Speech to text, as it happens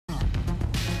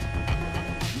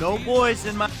No boys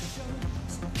in my...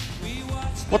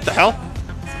 What the hell?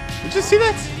 Did you see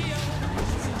that?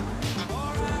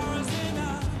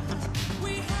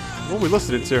 What are we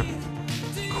listening to?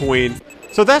 Queen.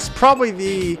 So that's probably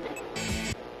the...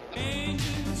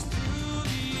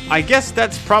 I guess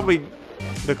that's probably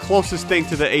the closest thing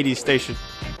to the 80s station.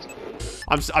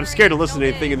 I'm scared to listen to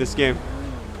anything in this game.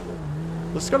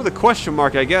 Let's go to the question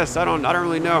mark, I guess. I don't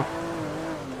really know.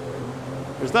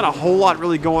 There's not a whole lot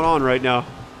really going on right now.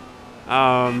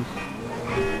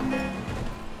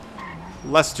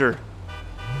 Lester.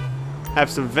 Have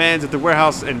some vans at the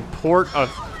warehouse and port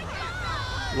of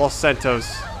Los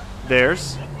Santos.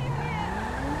 There's.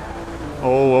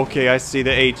 Oh, okay, I see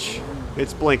the H.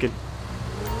 It's blinking.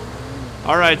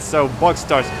 Alright, so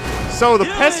Bugstars. So the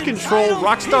pest control,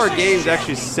 Rockstar Games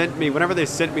actually sent me, whenever they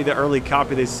sent me the early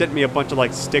copy, they sent me a bunch of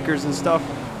like stickers and stuff.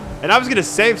 And I was going to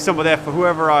save some of that for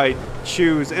whoever I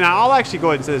choose. And I'll actually go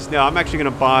ahead and say this now. I'm actually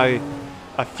going to buy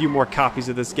a few more copies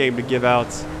of this game to give out.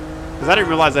 Because I didn't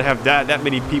realize I'd have that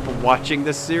many people watching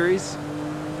this series.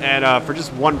 And for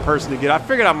just one person to get, I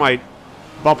figured I might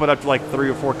bump it up to like 3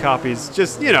 or 4 copies.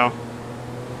 Just, you know,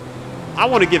 I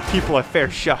want to give people a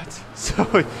fair shot.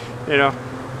 So, you know.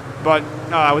 But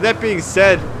with that being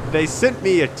said, they sent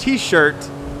me a T-shirt.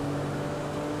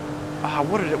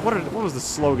 What was the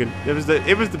slogan? It was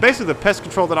basically the pest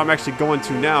control that I'm actually going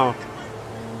to now.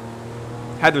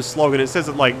 Had their slogan. It says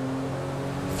it like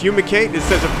fumigate. It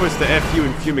says it puts the FU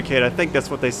in fumigate. I think that's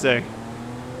what they say.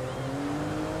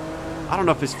 I don't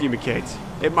know if it's fumigate.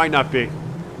 It might not be.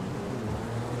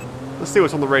 Let's see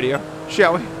what's on the radio,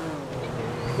 shall we?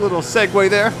 A little segue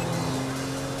there.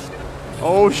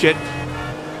 Oh shit.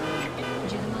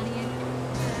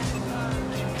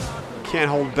 Can't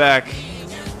hold back.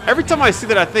 Every time I see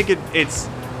that, I think it's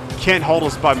Can't Hold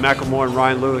Us by Macklemore and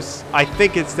Ryan Lewis. I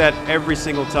think it's that every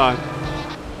single time.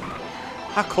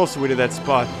 How close are we to that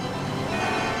spot?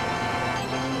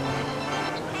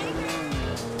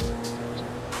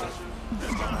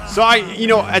 So you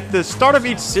know, at the start of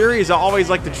each series, I always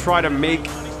like to try to make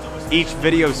each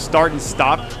video start and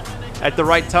stop at the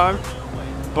right time.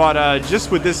 But just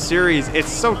with this series,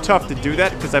 it's so tough to do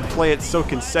that because I play it so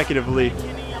consecutively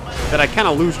that I kind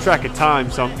of lose track of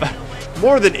time. So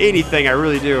more than anything, I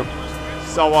really do.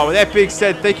 So with that being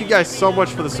said, thank you guys so much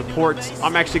for the support.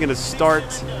 I'm actually going to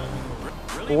start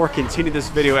or continue this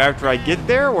video after I get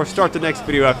there, or start the next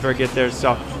video after I get there.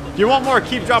 So if you want more,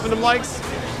 keep dropping them likes,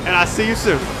 and I'll see you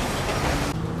soon.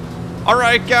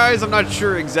 Alright guys, I'm not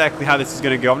sure exactly how this is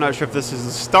going to go. I'm not sure if this is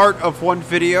the start of one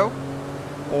video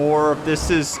or if this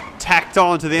is tacked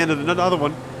on to the end of another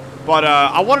one. But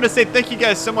I wanted to say thank you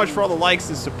guys so much for all the likes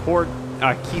and support.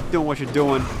 Keep doing what you're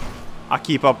doing. I'll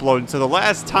keep uploading. So the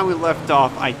last time we left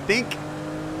off, I think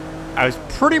I was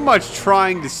pretty much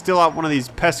trying to steal out one of these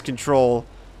pest control.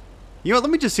 You know what,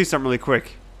 let me just see something really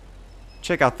quick.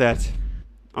 Check out that.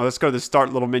 Oh, let's go to the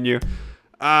start little menu.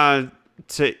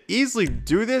 To easily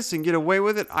do this and get away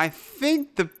with it, I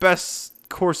think the best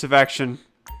course of action...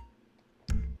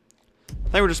 I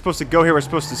think we're just supposed to go here. We're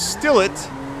supposed to steal it.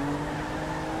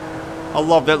 I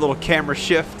love that little camera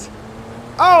shift.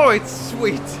 Oh, it's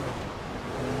sweet.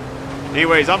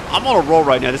 Anyways, I'm on a roll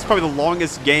right now. This is probably the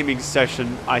longest gaming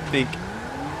session I think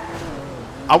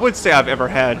I would say I've ever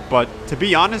had. But to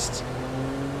be honest,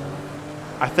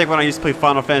 I think when I used to play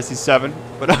Final Fantasy VII,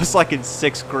 but I was like in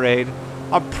 6th grade,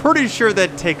 I'm pretty sure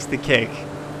that takes the cake.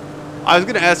 I was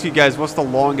going to ask you guys, what's the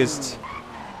longest...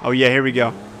 Oh yeah, here we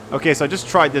go. Okay, so I just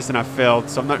tried this and I failed,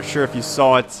 so I'm not sure if you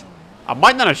saw it. I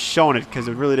might not have shown it because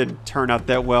it really didn't turn out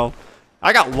that well.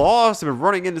 I got lost. I've been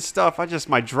running into stuff.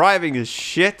 My driving is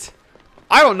shit.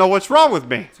 I don't know what's wrong with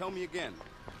me. Tell me again.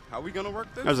 How are we gonna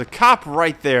work this? There's a cop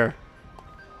right there.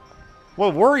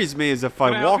 What worries me is if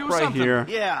I walk right here.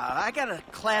 Yeah, I got a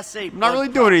Class A. I'm not really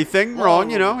doing anything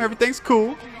wrong, you know. Everything's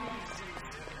cool.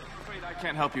 Afraid I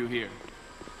can't help you here.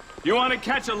 You want to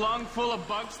catch a lung full of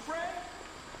bug spray?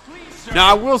 Please, sir.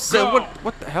 Now I will say, Go.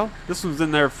 what the hell? This one's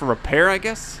in there for repair, I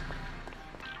guess.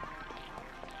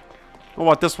 What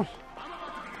about this one?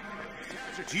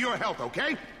 To your health,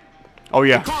 okay? Oh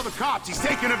yeah. Call the cops. He's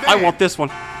taking a van. I want this one.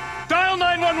 Dial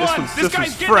 911. This guy's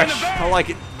one's getting in the fresh. van. I like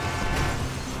it.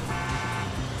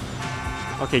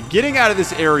 Okay, getting out of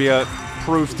this area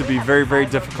proves to be very, very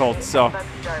difficult. So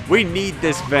we need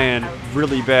this van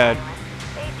really bad.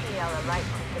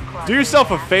 Do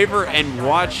yourself a favor and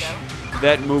watch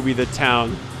that movie, The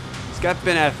Town. It's got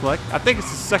Ben Affleck. I think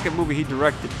it's the second movie he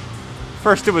directed.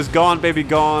 First it was Gone Baby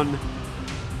Gone,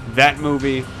 that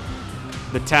movie,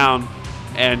 The Town,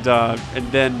 and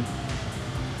then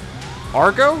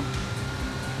Argo?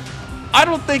 I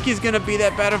don't think he's gonna be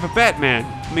that bad of a Batman.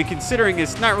 I mean, considering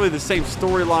it's not really the same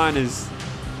storyline as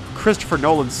Christopher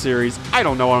Nolan's series, I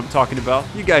don't know what I'm talking about.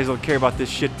 You guys don't care about this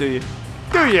shit, do you?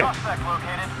 Do you?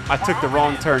 I took the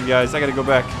wrong turn, guys. I gotta go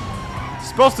back.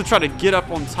 Supposed to try to get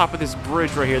up on top of this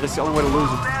bridge right here. That's the only way to lose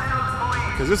him.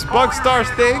 Because this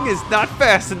Bugstars thing is not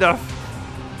fast enough.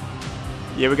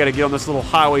 Yeah, we gotta get on this little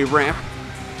highway ramp.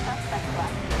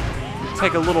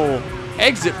 Take a little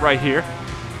exit right here.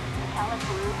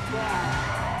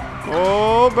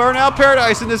 Oh, Burnout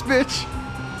Paradise in this bitch.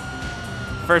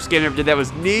 First game I ever did that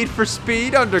was Need for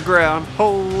Speed Underground.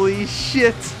 Holy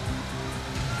shit.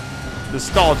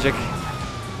 Nostalgic.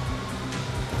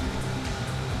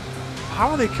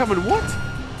 How are they coming? What?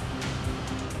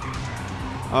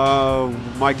 Oh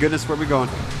my goodness, where are we going?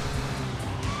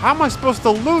 How am I supposed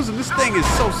to lose them? This thing is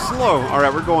so slow.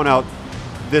 Alright, we're going out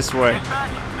this way.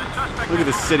 Look at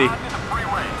the city.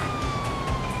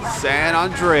 San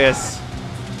Andreas.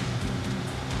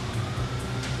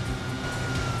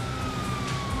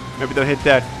 Maybe they'll hit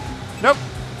that. Nope.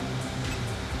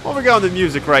 Well, we got on the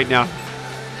music right now.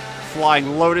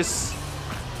 Flying Lotus.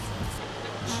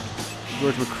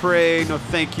 George McRae. No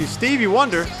thank you. Stevie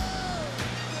Wonder.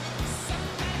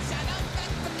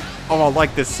 Oh, I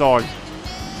like this song.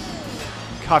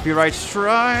 Copyright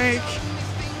strike.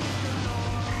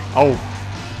 Oh.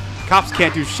 Cops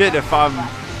can't do shit if I'm...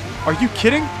 Are you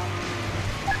kidding?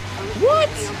 What?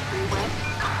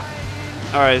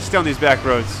 Alright, stay on these back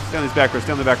roads. Stay on these back roads.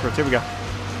 Stay on the back roads. Here we go.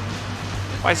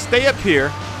 If I stay up here...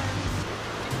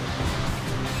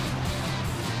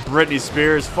 Britney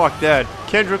Spears. Fuck that.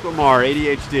 Kendrick Lamar.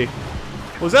 ADHD.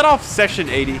 Was that off Session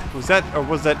 80? Was that... Or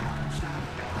was that...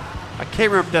 I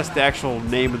can't remember if that's the actual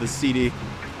name of the CD.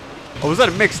 Or was that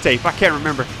a mixtape? I can't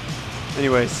remember.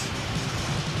 Anyways.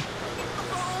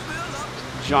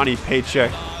 Johnny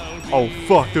Paycheck. Oh,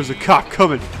 fuck. There's a cop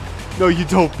coming. No, you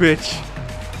don't, bitch.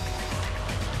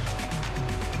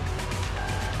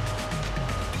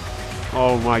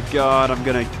 Oh my god, I'm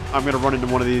gonna run into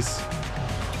one of these.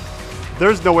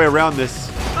 There's no way around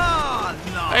this. Oh,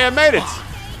 no. Hey, I made it!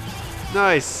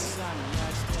 Nice.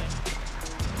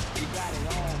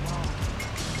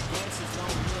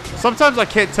 Sometimes I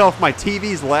can't tell if my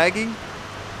TV's lagging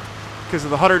because of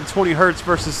the 120 hertz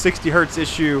versus 60 hertz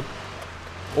issue,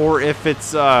 or if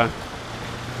it's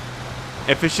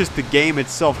just the game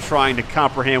itself trying to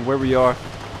comprehend where we are.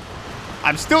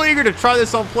 I'm still eager to try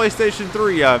this on PlayStation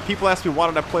 3. People ask me why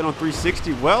did I play it on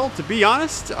 360. Well, to be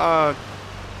honest,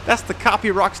 that's the copy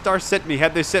Rockstar sent me.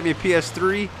 Had they sent me a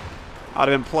PS3, I'd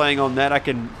have been playing on that. I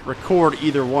can record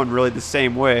either one really the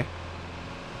same way.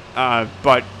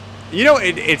 But, you know,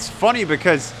 it's funny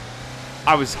because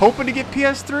I was hoping to get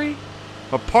PS3,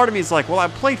 but part of me is like, well, I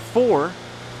played 4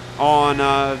 on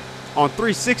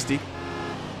 360.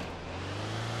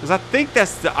 Because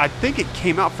I think it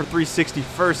came out for 360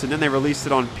 first, and then they released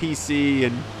it on PC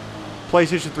and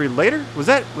PlayStation 3 later. Was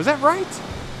that right?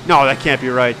 No, that can't be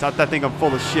right. I think I'm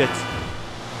full of shit.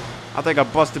 I think I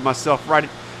busted myself right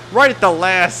at the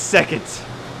last second.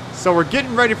 So we're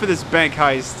getting ready for this bank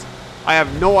heist. I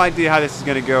have no idea how this is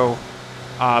going to go.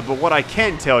 But what I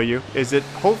can tell you is that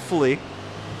hopefully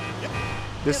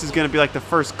this is going to be like the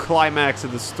first climax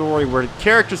of the story where the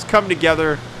characters come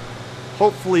together.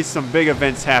 Hopefully some big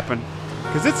events happen.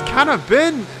 Because it's kind of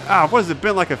been, what has it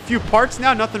been, like a few parts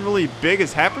now? Nothing really big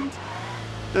has happened.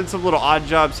 Done some little odd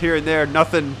jobs here and there.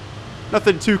 Nothing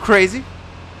too crazy.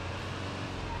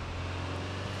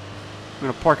 I'm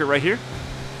going to park it right here.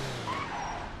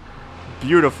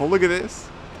 Beautiful. Look at this.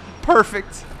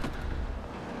 Perfect.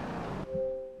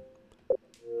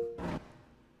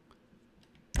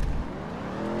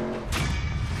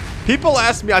 People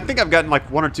ask me, I think I've gotten like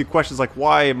 1 or 2 questions like,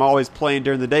 why am I always playing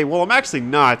during the day? Well, I'm actually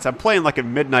not. I'm playing like at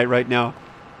midnight right now.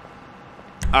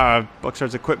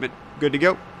 Bugstars equipment, good to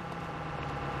go.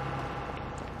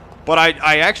 But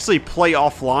I actually play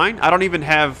offline. I don't even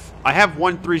have, I have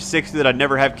one 360 that I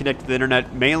never have connected to the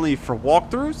internet, mainly for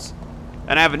walkthroughs.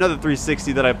 And I have another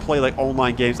 360 that I play like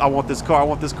online games. I want this car, I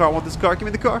want this car, I want this car. Give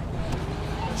me the car.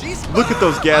 Look at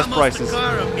those gas prices.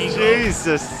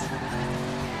 Jesus.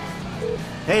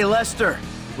 Hey, Lester.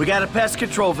 We got a pest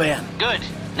control van. Good.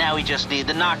 Now we just need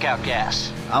the knockout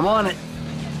gas. I'm on it.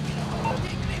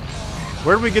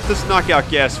 Where do we get this knockout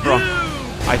gas from?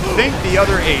 I think the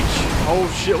other H. Oh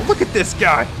shit, look at this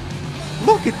guy.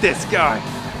 Look at this guy.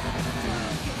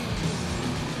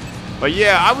 But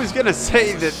yeah, I was gonna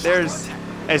say that there's,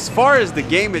 as far as the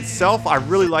game itself, I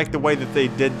really like the way that they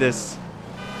did this.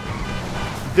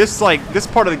 This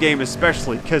part of the game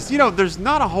especially, because, you know, there's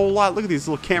not a whole lot. Look at these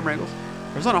little camera angles.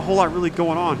 There's not a whole lot really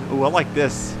going on. Oh, I like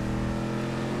this.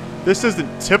 This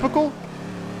isn't typical,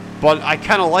 But I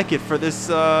kind of like it for this,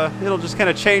 it'll just kind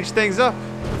of change things up.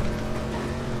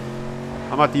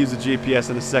 I'm about to use the GPS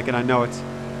in a second, I know it.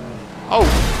 Oh,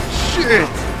 shit!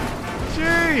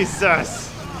 Jesus!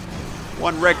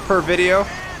 One wreck per video?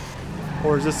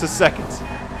 Or is this a second?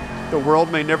 The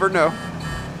world may never know.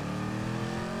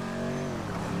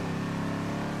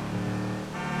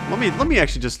 Let me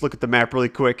actually just look at the map really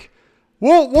quick.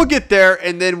 We'll get there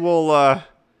and then we'll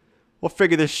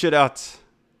figure this shit out.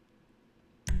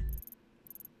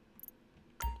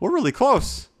 We're really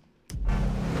close.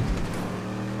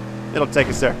 It'll take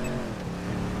us there.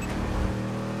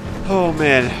 Oh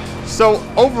man. So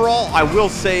overall, I will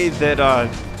say that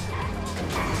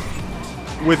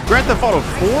with Grand Theft Auto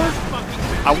 4,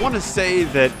 I want to say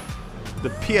that the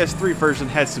PS3 version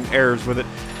had some errors with it.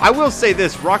 I will say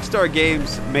this, Rockstar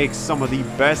Games makes some of the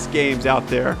best games out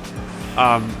there.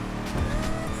 And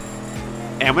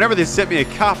whenever they sent me a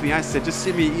copy, I said, just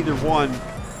send me either one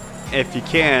if you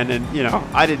can. And, you know,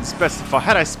 I didn't specify.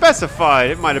 Had I specified,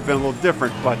 it might have been a little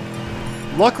different. But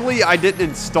luckily, I didn't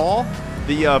install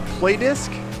the play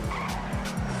disc.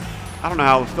 I don't know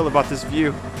how I feel about this view.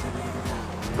 I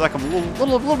feel like I'm a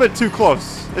little bit too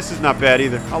close. This is not bad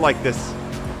either. I like this.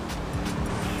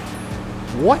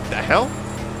 What the hell?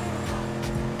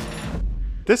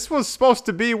 This was supposed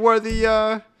to be where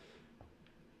the,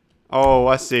 Oh,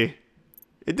 I see.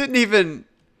 It didn't even...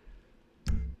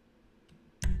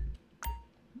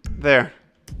 There.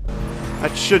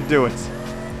 That should do it.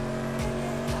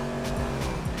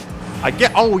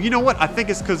 Oh, you know what? I think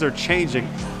it's because they're changing.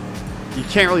 You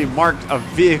can't really mark a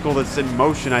vehicle that's in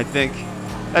motion, I think.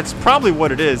 That's probably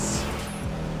what it is.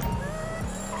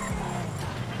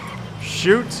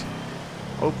 Shoot.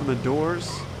 Open the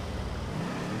doors.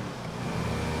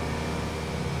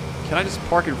 Can I just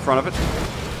park in front of it?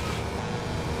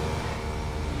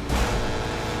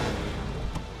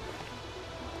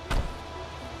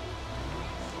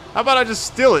 How about I just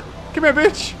steal it? Come here,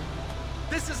 bitch.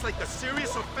 This is like a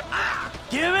serious offense.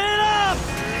 Give it up!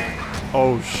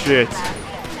 Oh, shit.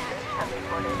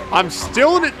 I'm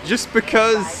stealing it just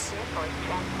because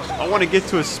I want to get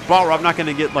to a spot where I'm not going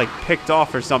to get, like, picked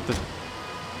off or something.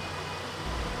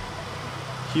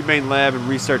 Humane lab and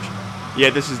research. Yeah,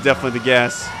 this is definitely the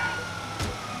gas.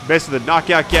 Basically the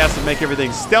knockout gas to make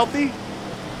everything stealthy.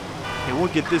 And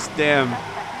we'll get this damn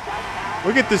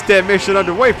mission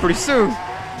underway pretty soon.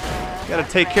 Gotta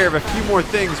take care of a few more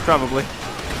things probably.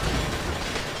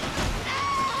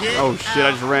 Oh shit,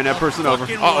 I just ran that person over.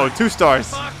 Uh-oh, 2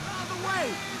 stars.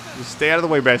 Just stay out of the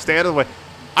way, man. Stay out of the way.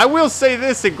 I will say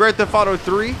this, in Grand Theft Auto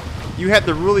 3, you had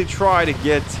to really try to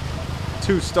get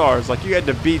 2 stars. Like, you had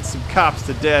to beat some cops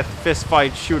to death, fist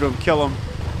fight, shoot them, kill them.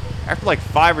 After like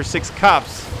 5 or 6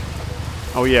 cops.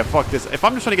 Oh yeah, fuck this. If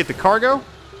I'm just trying to get the cargo,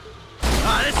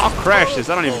 I'll crash this.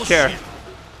 I don't even care.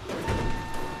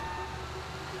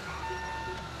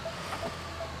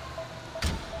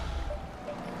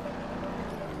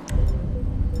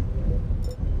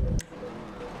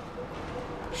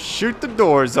 Shoot the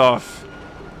doors off.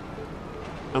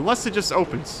 Unless it just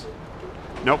opens.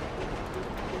 Nope.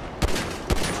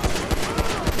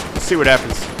 Let's see what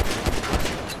happens.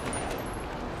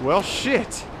 Well,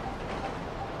 shit.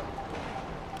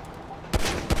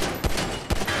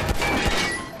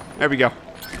 There we go.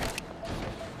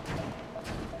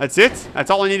 That's it? That's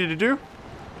all I needed to do?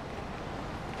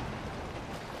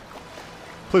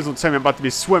 Please don't tell me I'm about to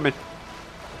be swimming.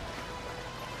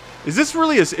 Is this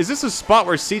really is this a spot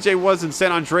where CJ was in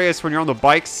San Andreas when you're on the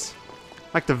bikes?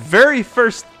 Like the very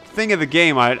first thing of the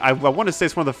game. I want to say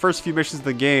it's one of the first few missions of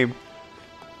the game.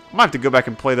 I might have to go back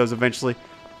and play those eventually.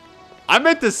 I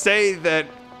meant to say that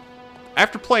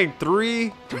after playing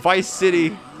 3 Vice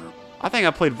City, I think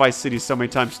I played Vice City so many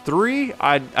times. 3,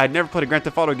 I'd never played a Grand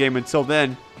Theft Auto game until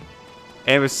then.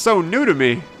 And it was so new to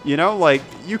me, you know? Like,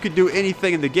 you could do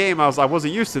anything in the game. I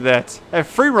wasn't used to that. That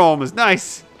free roam is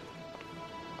nice.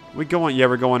 We going? Yeah,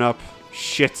 we're going up.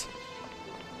 Shit.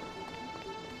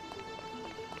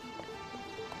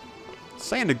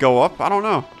 Saying to go up? I don't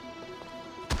know.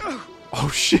 Oh,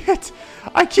 shit.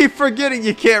 I keep forgetting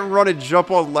you can't run and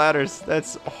jump on ladders.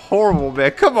 That's horrible,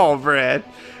 man. Come on, Brad.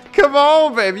 Come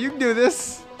on, baby. You can do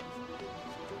this.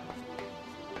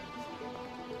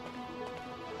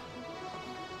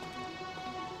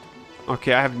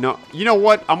 Okay, I have no... You know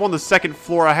what? I'm on the 2nd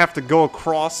floor. I have to go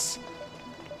across.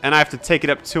 And I have to take it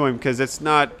up to him because it's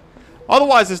not...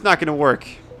 Otherwise, it's not going to work.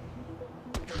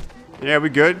 Yeah, we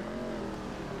good?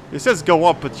 It says go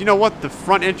up, but you know what? The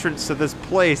front entrance to this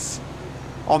place...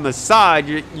 On the side,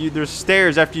 there's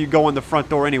stairs after you go in the front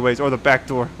door anyways. Or the back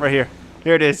door. Right here.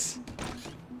 Here it is.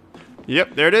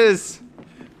 Yep, there it is.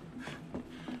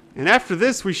 And after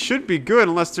this, we should be good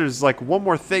unless there's like one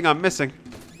more thing I'm missing.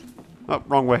 Oh,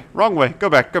 wrong way. Wrong way. Go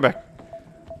back. Go back.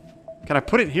 Can I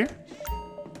put it here?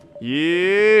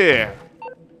 Yeah.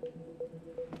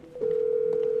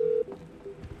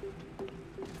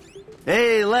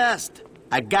 Hey, Lest.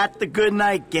 I got the good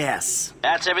night gas.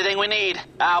 That's everything we need.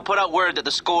 I'll put out word that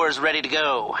the score is ready to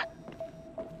go.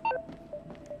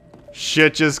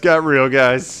 Shit just got real,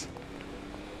 guys.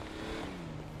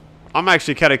 I'm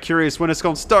actually kind of curious when it's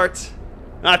gonna start.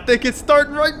 I think it's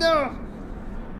starting right now.